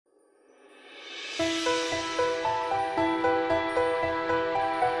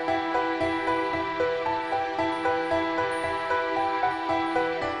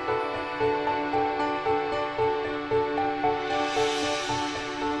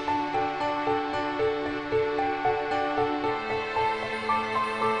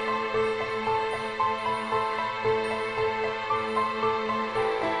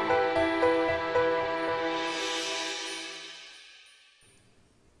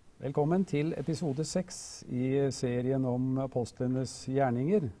Velkommen til episode 6 i serien om Apostlenes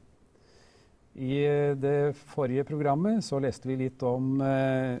gjerninger. I det forrige programmet så leste vi litt om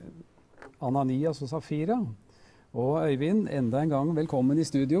Ananias og Safira. Og Øyvind, enda en gang velkommen i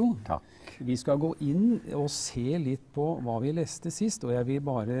studio. Takk. Vi skal gå inn og se litt på hva vi leste sist, og jeg vil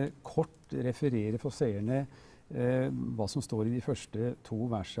bare kort referere for seerne hva som står i de første 2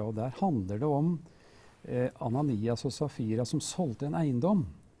 versene. Og der handler det om Ananias og Safira som solgte en eiendom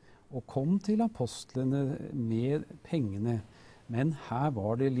og kom til apostlene med pengene. Men her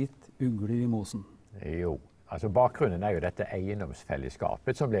var det litt ugler i mosen. Jo, altså bakgrunnen er jo dette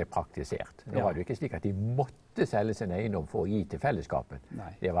eiendomsfellesskapet som ble praktisert. Nå var det jo ikke slik at de måtte selge sin eiendom for å gi til fellesskapet. Nei.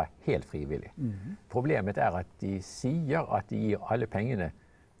 Det var helt frivillig. Problemet er at de sier at de gir alle pengene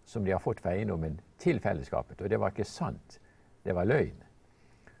som de har fått for eiendommen til fellesskapet. Og det var ikke sant. Det var løgn.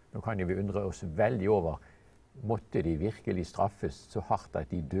 Nå kan vi undre oss veldig over, måtte de virkelig straffes så hardt at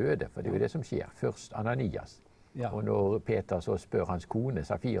de døde? For det er jo det som skjer. Først Ananias. Ja. Og når Peter så spør hans kone,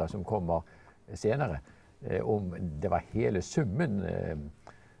 Safira, som kommer senere, om det var hele summen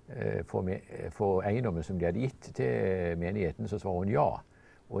for eiendommen som de hadde gitt til menigheten, så svarer hun ja.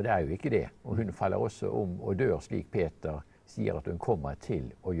 Og det er jo ikke det. Og hun faller også om og dør slik Peter sier at hun kommer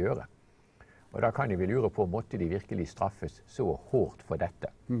til å gjøre. Og da kan vi lure på, måtte de virkelig straffes så hårdt for dette?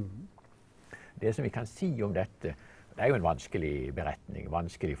 Det som vi kan si om dette, det er jo en vanskelig beretning,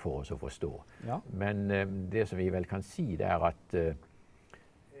 vanskelig for oss å forstå. Ja. Men det som vi vel kan si, det er at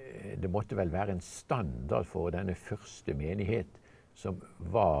det måtte vel være en standard for denne første menighet som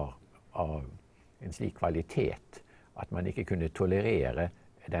var av en slik kvalitet at man ikke kunne tolerere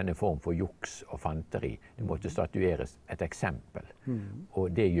denne form for juks og fanteri. Det måtte statueres et eksempel,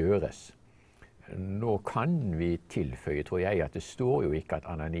 og det gjøres. Nå kan vi tilføye, tror jeg, at det står jo ikke at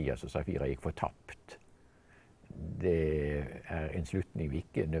Ananias og Safira gikk fortapt. Det er en slutning vi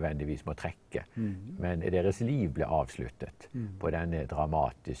ikke nødvendigvis må trekke. Men deres liv ble avsluttet på denne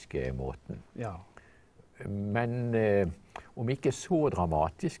dramatiske måten. Ja. Men om ikke så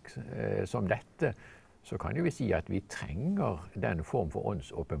dramatisk som dette, så kan vi si at vi trenger den form for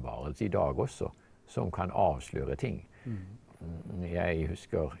åndsåpenbarelse i dag også, som kan avsløre ting. Jeg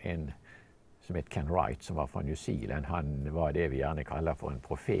husker en som het Ken Wright, som var fra New Zealand. Han var det vi gjerne kaller for en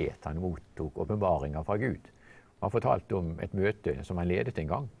profet. Han mottok åpenbaringer fra Gud. Han fortalte om et møte som han ledet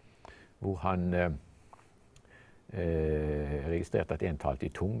en gang, hvor han registrerte at en talte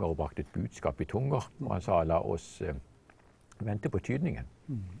i tunger og brakte et budskap i tunger. Og han sa, la oss vente på tydningen.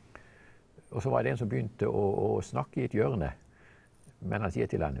 Og så var det en som begynte å snakke i et hjørne. Men han sier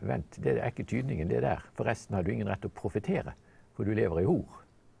til han, vent, det er ikke tydningen, det der. Forresten har du ingen rett til å profetere, for du lever i hor.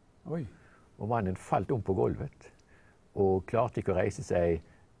 Oi. Og mannen falt om på gulvet, og klarte ikke å reise seg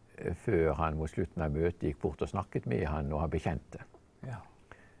før han mot slutten av møtet gikk bort og snakket med han, og han bekjente. Ja.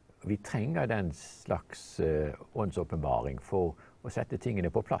 Vi trenger den slags åndsåpenbaring for å sette tingene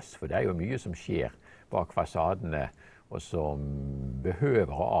på plass, for det er jo mye som skjer bak fasadene, og som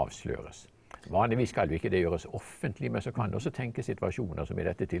behøver å avsløres. Vanligvis skal jo ikke det gjøres offentlig, men så kan det også tenke situasjoner som i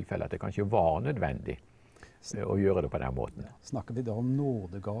dette tilfellet, at det kanskje var nødvendig å gjøre det på den måten. Snakker vi da om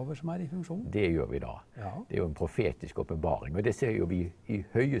nådegaver som er i funksjon? Det gjør vi da. Ja. Det er jo en profetisk åpenbaring, og det ser jo vi i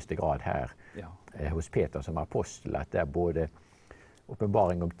høyeste grad her hos Peter som apostel, at det er både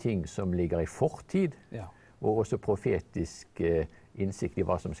åpenbaring om ting som ligger i fortid, og også profetisk innsikt i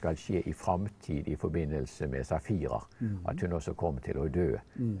hva som skal skje i framtid i forbindelse med Safira, at hun også kom til å dø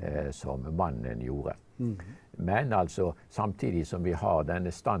som mannen gjorde. Men altså, samtidig som vi har denne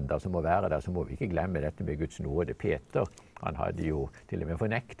standard som må være der, så må vi ikke glemme dette med Guds nåde. Peter, han hadde jo til og med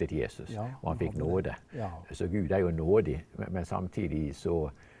fornektet Jesus, og han fikk nåde. Ja. Så Gud er jo nådig, men samtidig så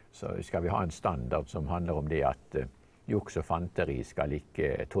skal vi ha en standard som handler om det at juks og fanteri skal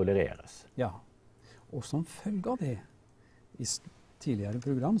ikke tolereres. Ja, og som følge av det, i tidligere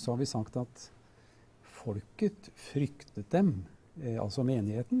program så har vi sagt at folket fryktet dem, altså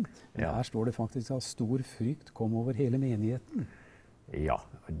menigheten. Men her står det faktisk at stor frykt kom over hele menigheten. Ja,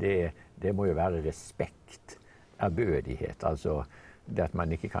 det må jo være respekt, ærbødighet. Altså det at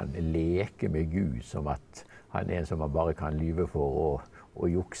man ikke kan leke med Gud som at han er en som man bare kan lyve for og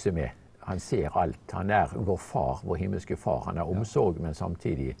jukse med. Han ser alt. Han er vår far, vår himmelske far. Han har omsorg, men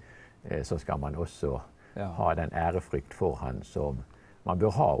samtidig så skal man også ha den ærefrykt for han som man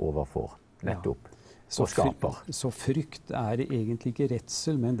bør ha overfor nettopp. Så frykt er egentlig ikke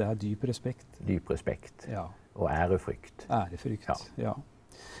redsel, men det er dyp respekt. Dyp respekt, og ærefrykt. Ærefrykt, ja.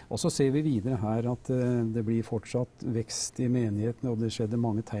 Og så ser vi videre her at det blir fortsatt vekst i menigheten, og det skjedde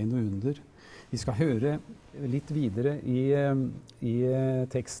mange tegn og under. Vi skal høre litt videre i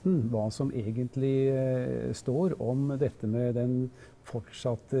teksten hva som egentlig står om dette med den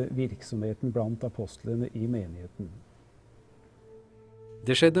fortsatte virksomheten blant apostlene i menigheten.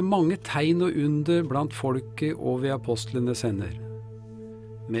 Det skjedde mange tegn og under blant folket og ved apostlenes hender.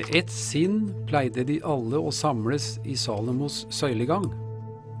 Med ett sinn pleide de alle å samles i Salomos søylegang.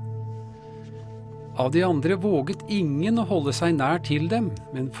 Av de andre våget ingen å holde seg nær til dem,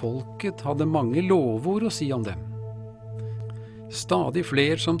 men folket hadde mange lovord å si om dem. Stadig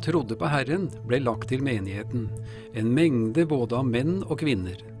flere som trodde på Herren ble lagt til menigheten, en mengde både av menn og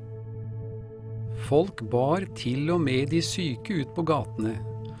kvinner. Folk bar til og med de syke ut på gatene,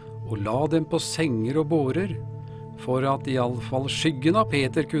 og la dem på senger og bårer, for at i alle fall skyggen av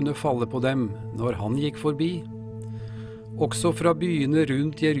Peter kunne falle på dem når han gikk forbi. Også fra byene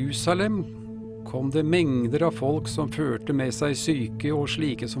rundt Jerusalem kom det mengder av folk som førte med seg syke og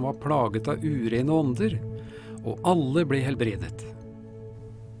slike som var plaget av urene ånder, og alle ble helbredet.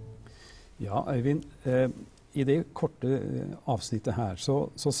 Ja, Øyvind, i det korte avsnittet her så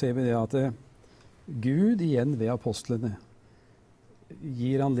ser vi det at Gud igjen ved apostlene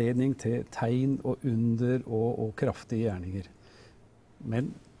gir anledning til tegn og under og kraftige gjerninger.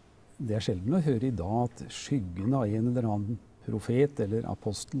 Men det er sjelden å høre i dag at skyggen av en eller annen profet eller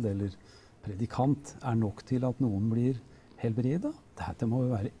apostel eller predikant er nok til at noen blir helbredet. Dette må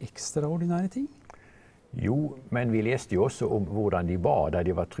jo være ekstraordinære ting. Jo, men vi leste jo også om hvordan de ba da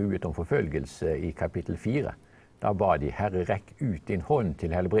de var truet om forfølgelse i kapittel 4. Da ba de, Herre, rekk ut din hånd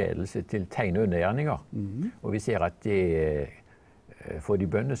til helbredelse, til tegn og undergjerninger. Og vi ser at det får de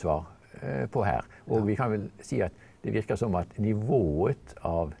bønnesvar på her. Og vi kan vel si at det virker som at nivået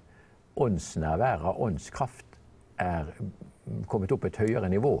av åndsnærvær, av åndskraft, er kommet opp et høyere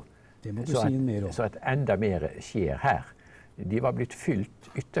nivå. Det må du si mer om. Så at enda mer skjer her. De var blitt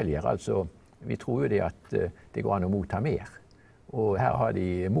fylt ytterligere, altså vi tror jo det at det går an å motta mer. Og her har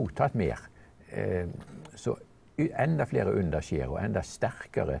de mottatt mer. Så enda flere under skjer, og enda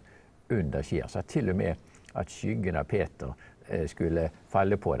sterkere under skjer. Så til og med at skyggen av Peter skulle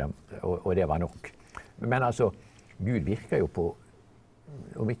falle på dem, og det var nok. Men altså, Gud virker jo på,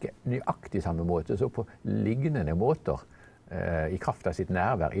 om ikke nøyaktig samme måte, så på lignende måter i kraft av sitt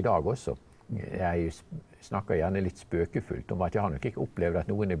nærvær i dag også. Jeg snakker gjerne litt spøkefullt om at jeg har nok ikke opplevd at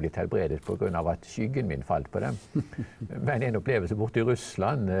noen er blitt helbredet på grunn av at skyggen min falt på dem. Men en opplevelse borte i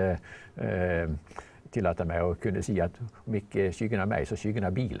Russland tillater meg å kunne si at om ikke skyggen av meg, så skyggen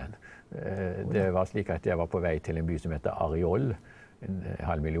av bilen. Det var slik at jeg var på vei til en by som heter Ariol,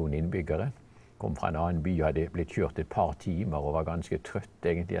 500 000 innbyggere. Kom fra en annen by, hadde blitt kjørt et par timer og var ganske trøtt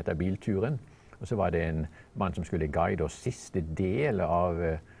egentlig etter bilturen. Og så var det en mann som skulle guide oss siste del av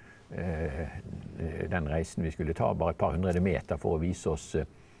den reisen vi skulle ta, bare et par hundre meter for å vise oss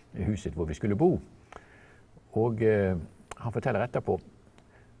huset hvor vi skulle bo. Og han forteller etterpå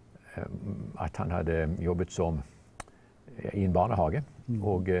at han hadde jobbet i en barnehage,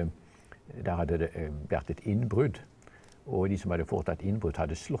 og der hadde det vært et innbrudd. Og de som hadde foretatt innbrudd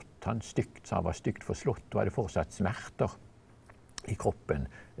hadde slått han stygt, så han var stygt forslått og hadde fortsatt smerter i kroppen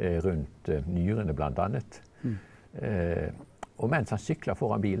rundt nyrene blant annet. Og mens han sykler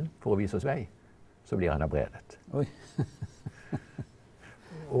foran bilen for å vise oss vei, så blir han helbredet. Oi.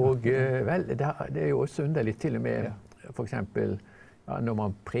 Og vel, det er jo også underlig til og med, for eksempel, når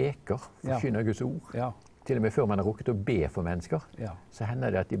man preker, forkynner Guds ord, til og med før man har rukket å be for mennesker, så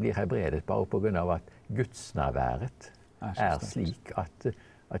hender det at de blir helbredet bare på grunn av at gudsnærværet er slik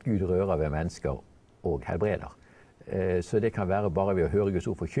at Gud rører ved mennesker og helbreder. Så det kan være bare ved å høre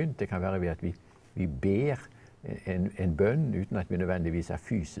Guds ord forkynt, det kan være ved at vi ber en bønn uten at vi nødvendigvis er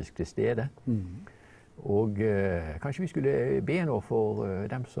fysisk til stede. Og kanskje vi skulle be nå for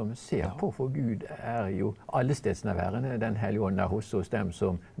dem som ser på, for Gud er jo allestedsnærværende. Den hellige ånd er hos dem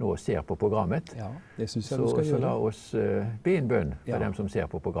som nå ser på programmet. Ja, det synes jeg du skal gjøre. Så la oss be en bønn for dem som ser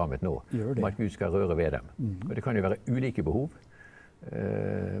på programmet nå, om at Gud skal røre ved dem. Og det kan jo være ulike behov,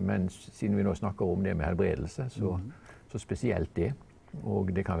 men siden vi nå snakker om det med helbredelse, så spesielt det. Og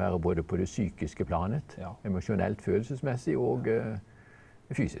det kan være både på det psykiske planet, emosjonelt, følelsesmessig og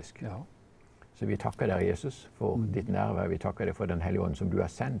fysisk. Så vi takker deg, Jesus, for ditt nærvær. Vi takker deg for den hellige ånd som du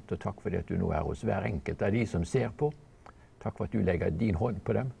har sendt, og takk for det at du nå er hos hver enkelt av de som ser på. Takk for at du legger din hånd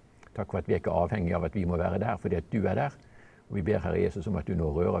på dem. Takk for at vi er ikke avhengig av at vi må være der, fordi at du er der. Og vi ber, Herre Jesus, om at du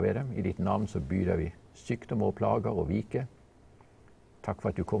nå rører ved dem. I ditt navn så byder vi sykdommer og plager og vike. Takk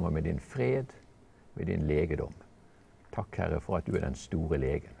for at du kommer med din fred, med din legedom. Takk, Herre, for at du er den store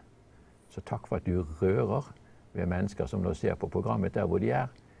legen. Så takk for at du rører ved mennesker som nå ser på programmet der hvor de er,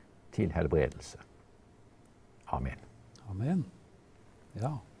 til helbredelse. Amen. Amen.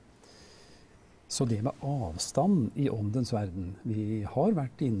 Ja. Så det med avstand i åndens verden, vi har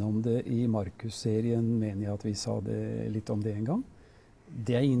vært innom det i Markus-serien, mener jeg at vi sa det litt om det en gang.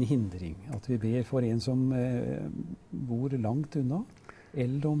 Det er ingen hindring at vi ber for en som bor langt unna,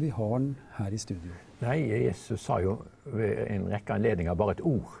 eller om vi har den her i studio. Nei, Jesus sa jo ved en rekke anledninger bare et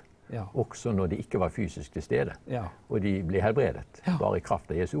ord, Ja. også når de ikke var fysisk til stede. Ja. Og de ble helbredet, Ja. bare i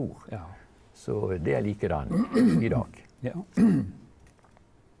kraft av Jesu ord. Ja. Så det er likedan i dag. Ja.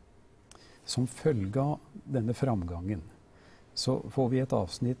 Som følge av denne framgangen, så får vi et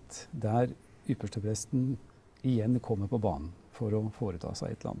avsnitt der ypperstepresten igjen kommer på banen for å foreta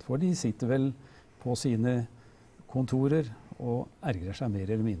seg et eller annet. For de sitter vel på sine kontorer og ergrer seg mer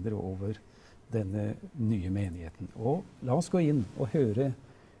eller mindre over denne nye menigheten. Og la oss gå inn og høre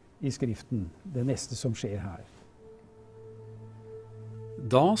i Skriften det neste som skjer her.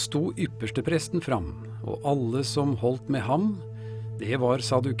 Da sto ypperstepresten fram, og alle som holdt med ham, det var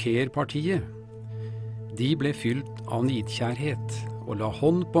sadukerpartiet. De ble fylt av nidkjærhet, og la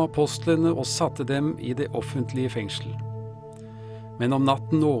hånd på apostlene og satte dem i det offentlige fengsel. Men om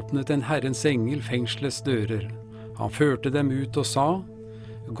natten åpnet en Herrens engel fengselets dører. Han førte dem ut og sa,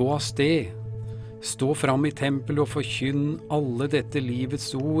 «Gå av sted, stå fram i tempelet og forkynn alle dette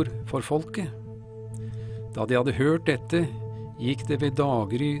livets ord for folket.» Da de hadde hørt dette, gikk det ved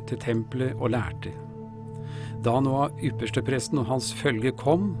daggry til tempelet og lærte. Da nå ypperstepresten og hans følge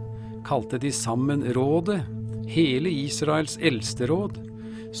kom, kalte de sammen rådet, hele Israels eldste råd.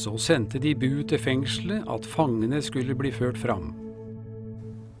 Så sendte de bud til fengselet at fangene skulle bli ført fram.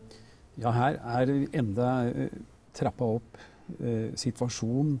 Ja, her er enda trappa opp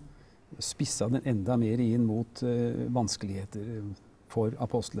situasjonen, spissa den enda mer inn mot vanskeligheter for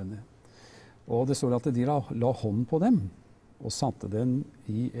apostlene. Og det står at de la hånd på dem og satte dem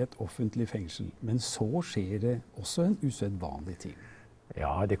i et offentlig fengsel. Men så skjer det også en usedvanlig ting.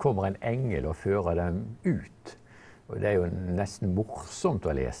 Ja, det kommer en engel og fører dem ut. Og det er jo nesten morsomt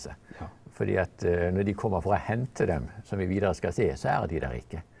å lese. Ja. Fordi at når de kommer for å hente dem, som vi videre skal se, så er de der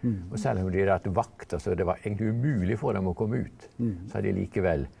ikke. Og selv om de har hatt vakter, så det var egentlig umulig for dem å komme ut, så har de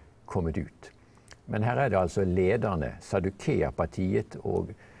likevel kommet ut. Men her er det altså lederne, Sadukeerpartiet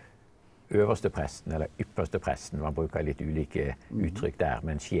og øverstepresten, eller ypperstepresten, man bruker litt ulike uttrykk der,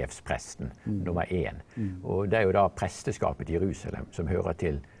 men sjefspresten, nummer 1. Og det er jo da presteskapet i Jerusalem, som hører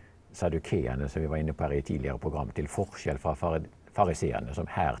til sadukeerne, som vi var inne på her i tidligere program, til forskjell fra fariseerne, som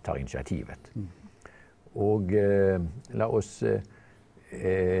her tar initiativet. Og la oss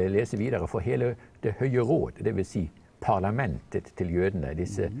lese videre for hele det høye råd, det vil si parlamentet til jødene,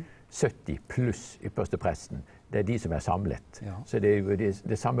 disse 70 pluss ypperstepresten, det er de som er samlet. Ja. Så det er jo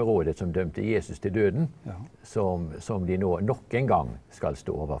det samme rådet som dømte Jesus til døden, Ja. som de nå nok en gang skal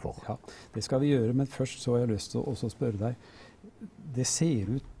stå overfor. Ja, det skal vi gjøre, men først så har jeg lyst til å også spørre deg. Det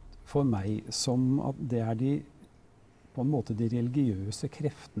ser ut for meg som at det er på en måte de religiøse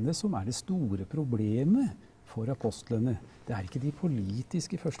kreftene som er det store problemet for apostlene. Det er ikke de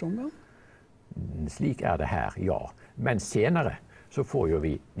politiske i første omgang? Slik er det her, ja. Men senere så får jo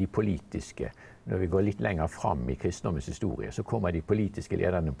vi de politiske. Når vi går litt lenger fram i kristendommens historie, så kommer de politiske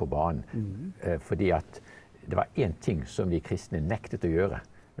lederne på banen. Fordi at det var én ting som de kristne nektet å gjøre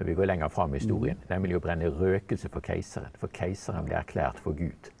når vi går lenger fram i historien, nemlig å brenne røkelse for keiseren. For keiseren ble erklært for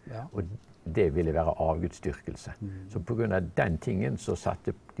Gud. Ja. Og det ville være avgudsdyrkelse. Så på grunn av den tingen så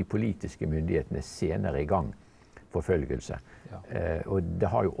satte de politiske myndighetene senere i gang forfølgelse. Ja. Og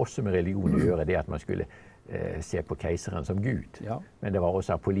det har jo også med religion å gjøre, det at man skulle se på keiseren som Gud. Ja. Men det var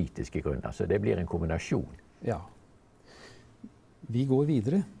også av politiske grunner, så det blir en kombinasjon. Ja. Vi går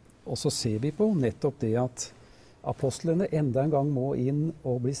videre, og så ser vi på nettopp det at apostlene enda en gang må inn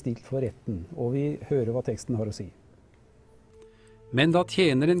og bli stilt for retten. Og vi hører hva teksten har å si. Men da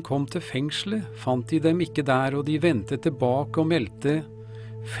tjeneren kom til fengselet, fant de dem ikke der, og de vendte tilbake og meldte,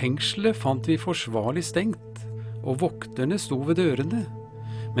 «Fengselet fant vi forsvarlig stengt, og vokterne sto ved dørene.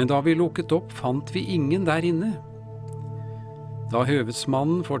 Men da vi lukket opp, fant vi ingen der inne.» Da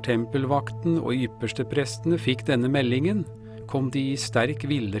høvedsmannen for tempelvakten og yppersteprestene fikk denne meldingen, kom de i sterk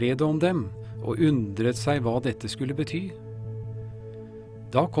villrede om dem, og undret seg hva dette skulle bety.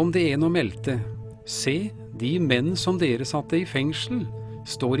 Da kom det en og meldte, «Se, de menn som dere satte i fengsel,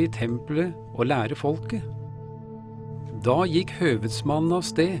 står i tempelet og lærer folket.» Da gikk høvedsmannen av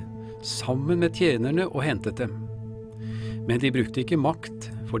sted, sammen med tjenerne, og hentet dem. Men de brukte ikke makt,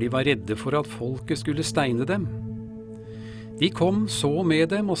 for de var redde for at folket skulle steine dem. De kom så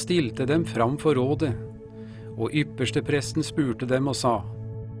med dem og stilte dem fram for rådet, og ypperstepresten spurte dem og sa,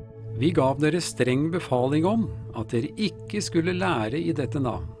 «Vi gav dere streng befaling om at dere ikke skulle lære i dette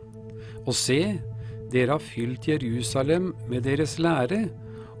navn. Og se, dere har fylt Jerusalem med deres lære,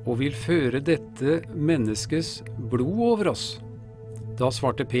 og vil føre dette menneskes blod over oss.» Da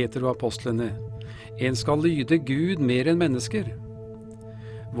svarte Peter og apostlene, «En skal lyde Gud mer enn mennesker.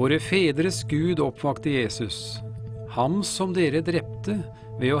 Våre fedres Gud oppvakte Jesus, ham som dere drepte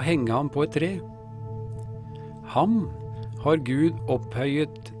ved å henge ham på et tre. Ham har Gud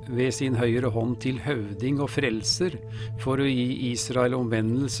opphøyet ved sin høyre hånd til høvding og frelser for å gi Israel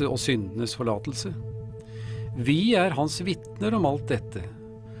omvendelse og syndenes forlatelse. Vi er hans vitner om alt dette,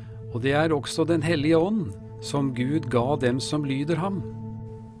 og det er også den hellige ånd som Gud ga dem som lyder ham.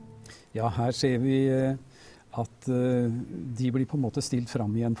 Ja, her ser vi at de blir på en måte stilt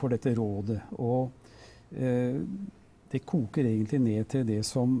fram igjen for dette rådet, og det koker egentlig ned til det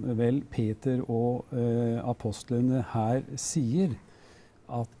som vel Peter og apostlene her sier,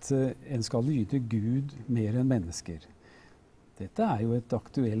 at en skal lyde Gud mer enn mennesker. Dette er jo et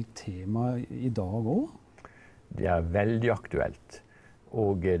aktuelt tema i dag også. Det er veldig aktuelt,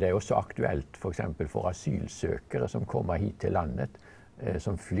 og det er også aktuelt for eksempel for asylsøkere som kommer hit til landet,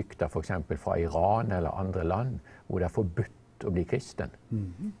 som flykter for eksempel fra Iran eller andre land, hvor det er forbudt å bli kristen.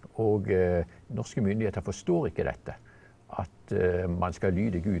 Og norske myndigheter forstår ikke dette, at man skal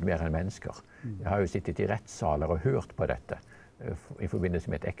lyde Gud mer enn mennesker. Jeg har jo sittet i rettssaler og hørt på dette, i forbindelse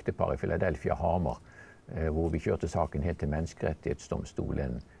med et ektepar i Philadelphia, Hamar, hvor vi kjørte saken helt til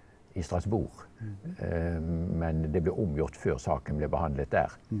menneskerettighetsdomstolen i Strasbourg. Men det ble omgjort før saken ble behandlet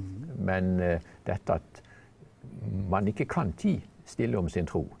der. Men dette at man ikke kan tie stille om sin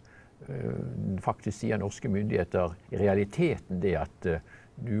tro. Faktisk sier norske myndigheter i realiteten det at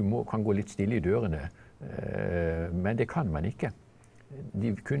du kan gå litt stille i dørene, men det kan man ikke.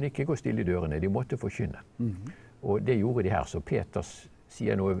 De kunne ikke gå stille i dørene, de måtte forkynne. Og det gjorde de her, så Peter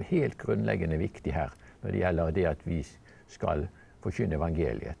sier noe helt grunnleggende viktig her, når det gjelder det at vi skal forkynne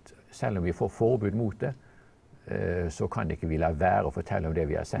evangeliet. Selv om vi får forbud mot det, så kan ikke vi la være å fortelle om det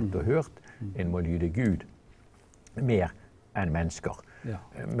vi har sett og hørt. En må lyde Gud mer enn mennesker. Ja.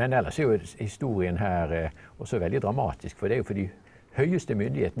 Men ellers er jo historien her også veldig dramatisk, for det er jo for de høyeste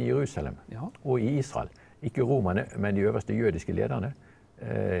myndighetene i Jerusalem og i Israel, ikke romerne, men de øverste jødiske lederne,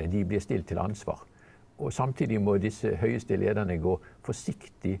 de blir stilt til ansvar. Og samtidig må disse høyeste lederne gå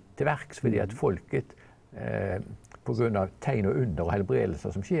forsiktig til verks, fordi at folket på grunn av tegn og under og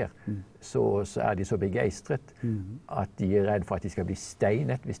helbredelser som skjer, så er de så begeistret at de er redd for at de skal bli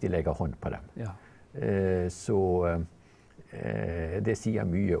steinet hvis de legger hånd på dem. Ja. Så det sier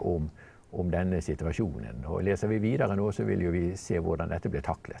mye om denne situasjonen. Og leser vi videre nå, så vil jo vi se hvordan dette blir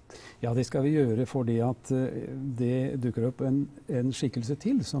taklet. Ja, det skal vi gjøre fordi at det dukker opp en skikkelse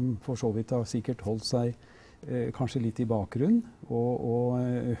til, som for så vidt har sikkert holdt seg kanskje litt i bakgrunn, og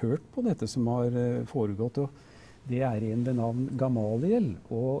hørt på dette som har foregått. Og det er en ved navn Gamaliel,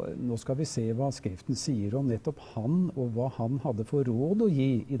 og nå skal vi se hva Skriften sier om nettopp han, og hva han hadde for råd å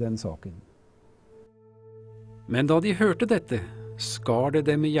gi i den saken. Men da de hørte dette, skar det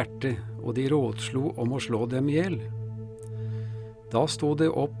dem i hjertet, og de rådslo om å slå dem ihjel. Da stod det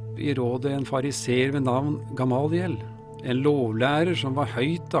opp i rådet en fariseer ved navn Gamaliel, en lovlærer som var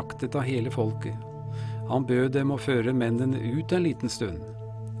høyt aktet av hele folket. Han bød dem å føre mennene ut en liten stund.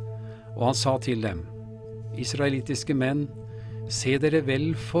 Og han sa til dem: Israelitiske menn, se dere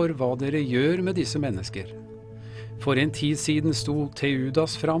vel for hva dere gjør med disse mennesker. For en tid siden sto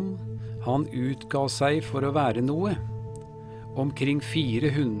Teudas fram, han utga seg for å være noe. Omkring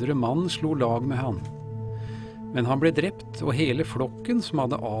 400 mann slo lag med han. Men han ble drept, og hele flokken som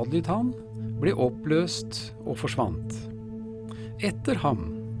hadde adlydt han, ble oppløst og forsvant. Etter ham,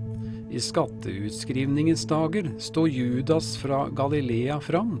 i skatteutskrivningens dager, stod Judas fra Galilea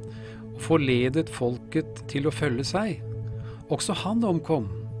fram, og forledet folket til å følge seg. Også han omkom,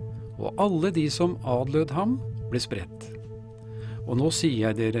 og alle de som adlød ham, ble spredt. Og nå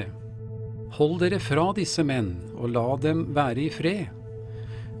sier jeg dere, hold dere fra disse menn, og la dem være i fred.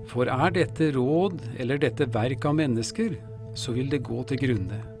 For er dette råd, eller dette verk av mennesker, så vil det gå til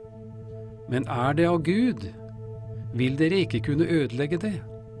grunne. Men er det av Gud, vil dere ikke kunne ødelegge det.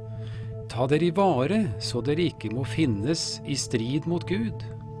 Ta dere i vare, så dere ikke må finnes i strid mot Gud.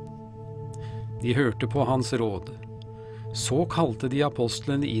 De hørte på hans råd. Så kalte de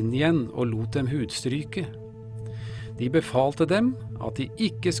apostlene inn igjen og lot dem hudstryke. De befalte dem at de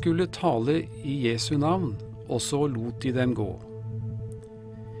ikke skulle tale i Jesu navn, og så lot de dem gå.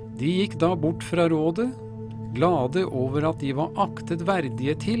 De gikk da bort fra rådet, glade over at de var aktet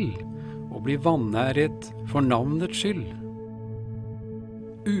verdige til å bli vanæret for navnets skyld.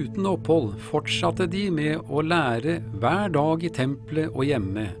 Uten opphold fortsatte de med å lære hver dag i tempelet og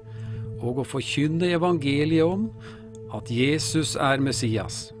hjemme, og å forkynne evangeliet om at Jesus er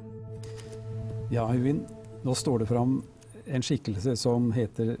Messias. Ja, Øyvind, nå står det fram en skikkelse som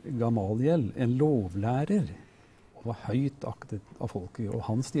heter Gamaliel, en lovlærer, og var høyt aktet av folket. Og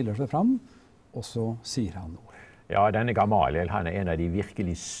han stiller seg fram, og så sier han noe. Ja, denne Gamaliel, han en av de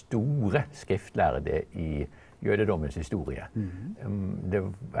virkelig store skriftlærde i jødedommens historie. Det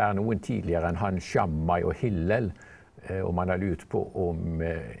noen tidligere enn han, Shammai og Hillel, og man har lurt på om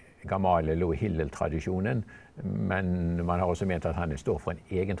Gamaliel lå i Hillel-tradisjonen, men man har også ment at han står for en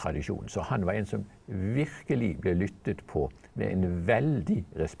egen tradisjon. Så han var en som virkelig ble lyttet på med en veldig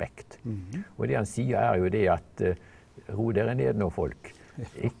respekt. Og det han sier jo det at ro dere ned nå, folk.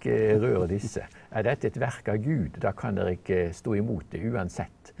 Ikke rør disse. Dette et verk av Gud, da kan dere ikke stå imot det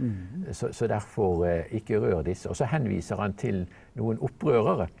uansett. Så derfor ikke rør disse. Og så henviser han til noen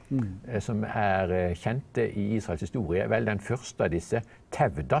opprørere som kjente i Israels historie. Vel, den første av disse,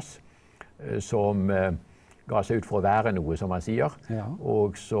 Tevdas, som ga seg ut for å være noe, som han sier,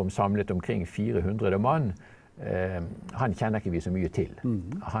 og som samlet omkring 400 mann. Han kjenner ikke vi så mye til.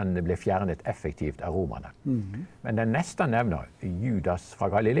 Han ble fjernet effektivt av romerne. Men den neste han nevner, Judas fra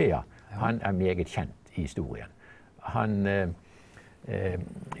Galilea, han meget kjent i historien. Han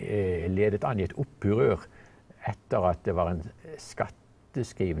ledet an i et opprør etter at det var en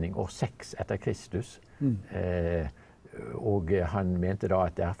skatteskrivning år 6 etter Kristus. Og han mente da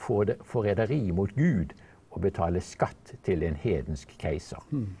at det forræderi mot Gud å betale skatt til en hedensk keiser.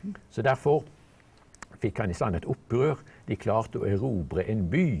 Så derfor fikk han i stand et opprør. De klarte å erobre en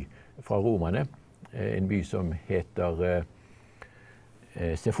by fra romerne, en by som heter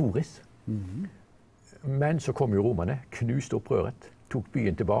Seforis. Men så kom jo romerne, knuste opprøret, tok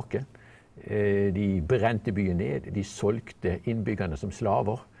byen tilbake. De brente byen ned, de solgte innbyggerne som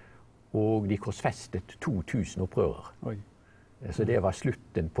slaver, og de korsfestet 2000 opprører. Oi. Så det var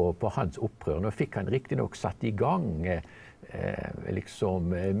slutten på hans opprør. Nå fikk han riktig nok satt i gang liksom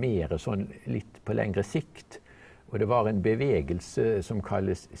mer sånn litt på lengre sikt. Og det var en bevegelse som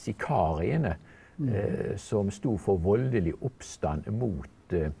kalles sikariene, som sto for voldelig oppstand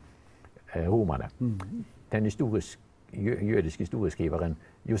mot romerne. Den jødiske historieskriveren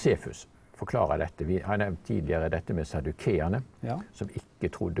Josefus forklarer dette. Vi har nevnt tidligere dette med sadukeerne, som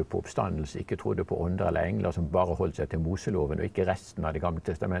ikke trodde på oppstandelse, ikke trodde på ånder eller engler, som bare holdt seg til Moseloven og ikke resten av det gamle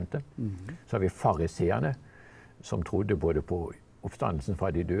testamentet. Så har vi fariseerne, som trodde både på oppstandelsen fra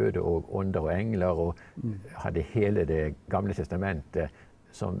de døde og ånder og engler, og hadde hele det gamle testamentet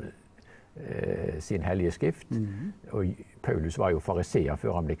som sin hellige skrift. Og Paulus var jo fariseer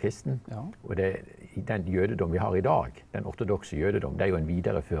før han ble kristen. Og den jødedom vi har i dag, den ortodokse jødedom, det jo en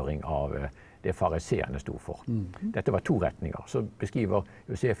videreføring av det fariseerne sto for. Dette var 2 retninger. Så beskriver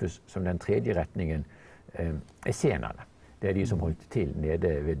Josefus som den tredje retningen essenerne. Det de som holdt til nede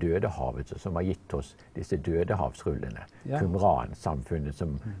ved Dødehavet, som har gitt oss disse dødehavsrullene. Qumran-samfunnet,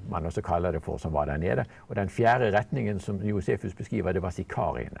 som man også kaller det for, som var der nede. Og den fjerde retningen som Josefus beskriver, det var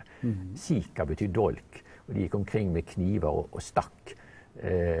sikariene. Sika betyr dolk, og de gikk omkring med kniver og stakk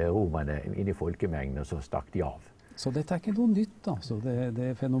romerne inn i folkemengden, og så stakk de av. Så dette ikke noe nytt, altså,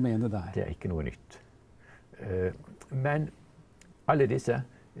 det fenomenet der? Det ikke noe nytt. Men alle disse,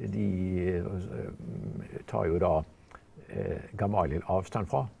 de tar jo da Gamaliel avstand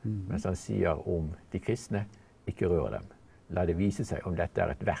fra, mens han sier om de kristne, ikke rør dem. La det vise seg om dette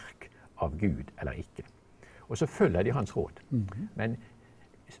et verk av Gud eller ikke. Og så følger de hans råd. Men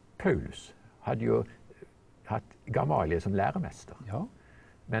Paulus hadde jo hatt Gamaliel som læremester.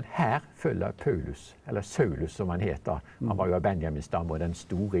 Men her følger Paulus, eller Saulus som han heter. Han var jo av Benjamins stamme, og den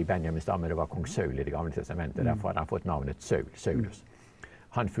store i Benjamins stamme, det var kong Saul i det gamle testamentet. Derfor hadde han fått navnet Saulus.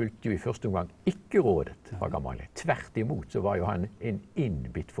 Han fulgte jo i første omgang ikke rådet fra Gamaliel. Tvert imot så var jo han en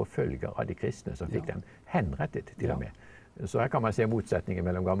innbitt forfølger av de kristne, som fikk dem henrettet til og med. Så her kan man se motsetningen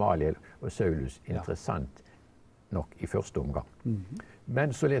mellom Gamaliel og Saulus, interessant nok i første omgang.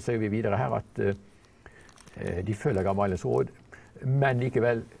 Men så leser vi videre her at de følger Gamaliels råd, men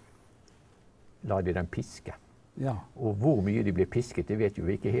likevel lar de dem piske. Og hvor mye de blir pisket, det vet jo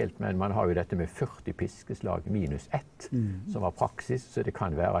vi ikke helt, men man har jo dette med 40 piskeslag minus 1, som var praksis, så det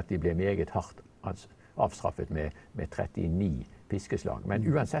kan være at de ble meget hardt avstraffet med 39 piskeslag. Men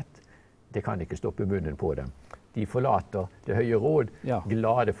uansett, det kan ikke stoppe munnen på dem. De forlater det høye råd,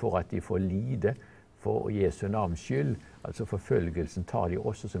 glade for at de får lide for Jesu navns skyld. Altså forfølgelsen tar de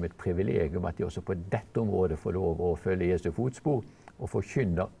også som et privilegium, at de også på dette området får lov å følge Jesu fotspor, og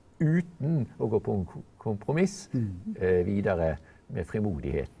forkynner uten å gå på en kompromiss videre med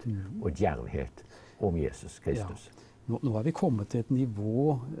frimodighet og djervhet om Jesus Kristus. Nå har vi kommet til et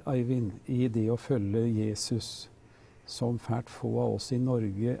nivå, Eivind, i det å følge Jesus som fælt få av oss i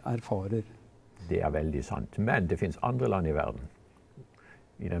Norge erfarer. Det veldig sant. Men det finnes andre land i verden,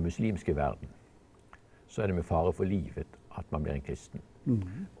 i den muslimske verden, så det med fare for livet at man blir en kristen.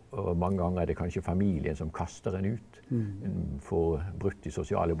 Og mange ganger det kanskje familien som kaster en ut. En får brutt de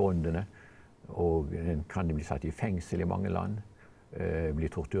sosiale båndene. Og den kan bli satt i fengsel i mange land, bli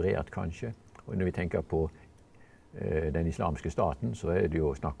torturert kanskje. Og når vi tenker på den islamske staten, så er det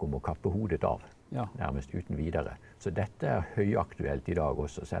jo snakk om å kappe hodet av, nærmest uten videre. Så dette er høyaktuelt i dag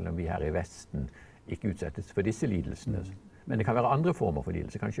også, selv om vi her i Vesten ikke utsettes for disse lidelsene. Men det kan være andre former for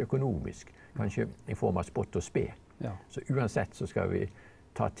lidelse, kanskje økonomisk, kanskje i form av spott og spe. Så uansett så skal vi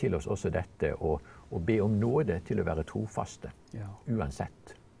ta til oss også dette og be om nåde til å være trofaste,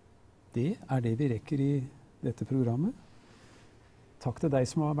 uansett. Det er det vi rekker i dette programmet. Takk til deg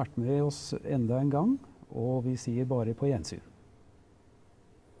som har vært med oss enda en gang, og vi sier bare på gjensyn.